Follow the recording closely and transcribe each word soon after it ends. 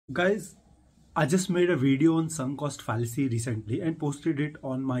Guys, I just made a video on sunk cost fallacy recently and posted it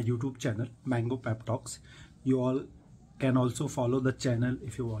on my YouTube channel, Mango Pep Talks. You all can also follow the channel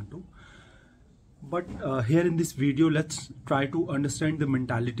if you want to. But here in this video, let's try to understand the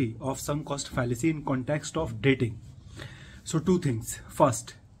mentality of sunk cost fallacy in context of dating. So two things.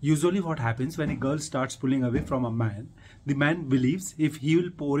 First, usually what happens when a girl starts pulling away from a man, the man believes if he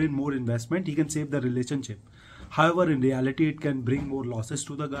will pour in more investment, he can save the relationship. However, in reality, it can bring more losses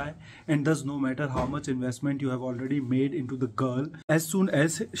to the guy, and thus no matter how much investment you have already made into the girl, as soon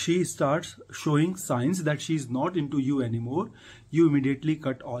as she starts showing signs that she is not into you anymore, you immediately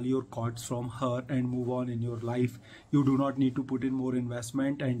cut all your cords from her and move on in your life. You do not need to put in more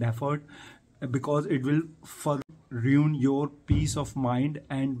investment and effort because it will further ruin your peace of mind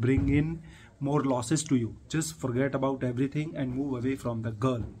and bring in more losses to you. Just forget about everything and move away from the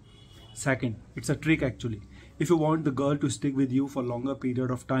girl. Second, it's a trick actually. If you want the girl to stick with you for longer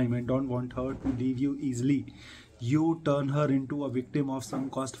period of time and don't want her to leave you easily, you turn her into a victim of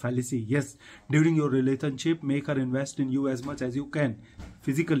sunk cost fallacy. Yes, during your relationship, make her invest in you as much as you can,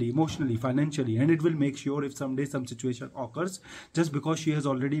 physically, emotionally, financially, and it will make sure if someday some situation occurs, just because she has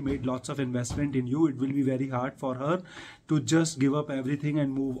already made lots of investment in you, it will be very hard for her to just give up everything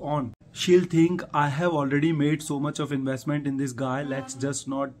and move on. She'll think, I have already made so much of investment in this guy, let's just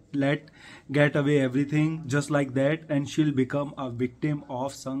not get away everything just like that, and she'll become a victim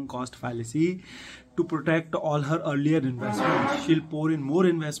of sunk cost fallacy. To protect all her earlier investment, she'll pour in more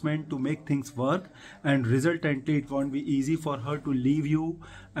investment to make things work, and resultantly it won't be easy for her to leave you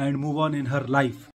and move on in her life.